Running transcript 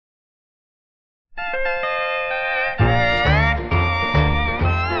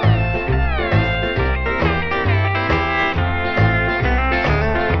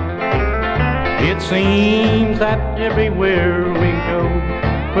It seems that everywhere we go,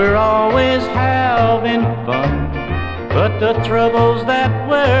 we're always having fun, but the troubles that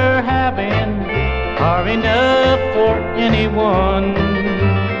we're having are enough for anyone.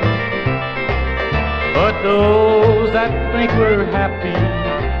 But those that think we're happy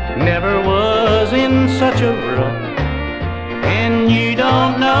never was in such a rut, and you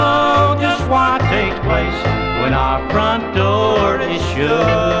don't know just what takes place when our front door is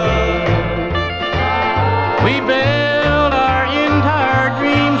shut. We build our entire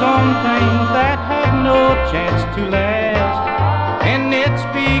dreams on things that had no chance to last, and it's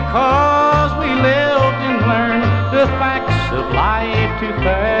because we lived and learned the facts of life too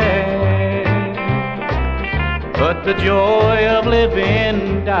fast. But the joy of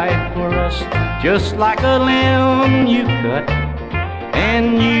living died for us, just like a limb you cut,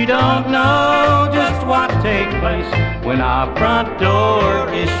 and you don't know just what takes place when our front door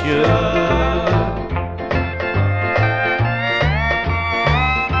is shut.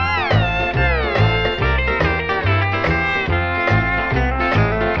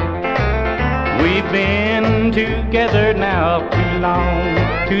 We've been together now too long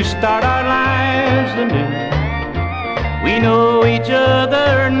to start our lives anew. We know each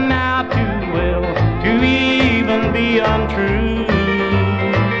other now too well to even be untrue.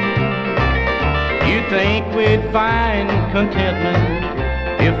 You'd think we'd find contentment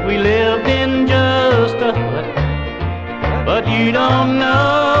if we lived in just a hut, but you don't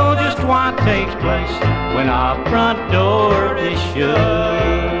know just what takes place when our front door is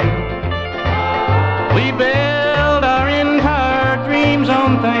shut. We build our entire dreams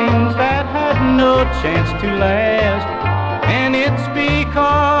on things that had no chance to last, and it's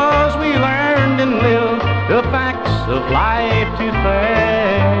because we learned and lived the facts of life too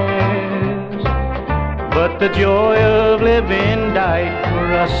fast. But the joy of living died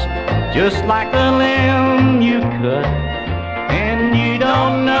for us, just like a limb you cut, and you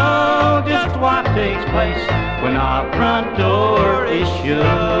don't know just what takes place when our front door is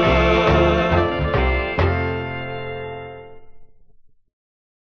shut.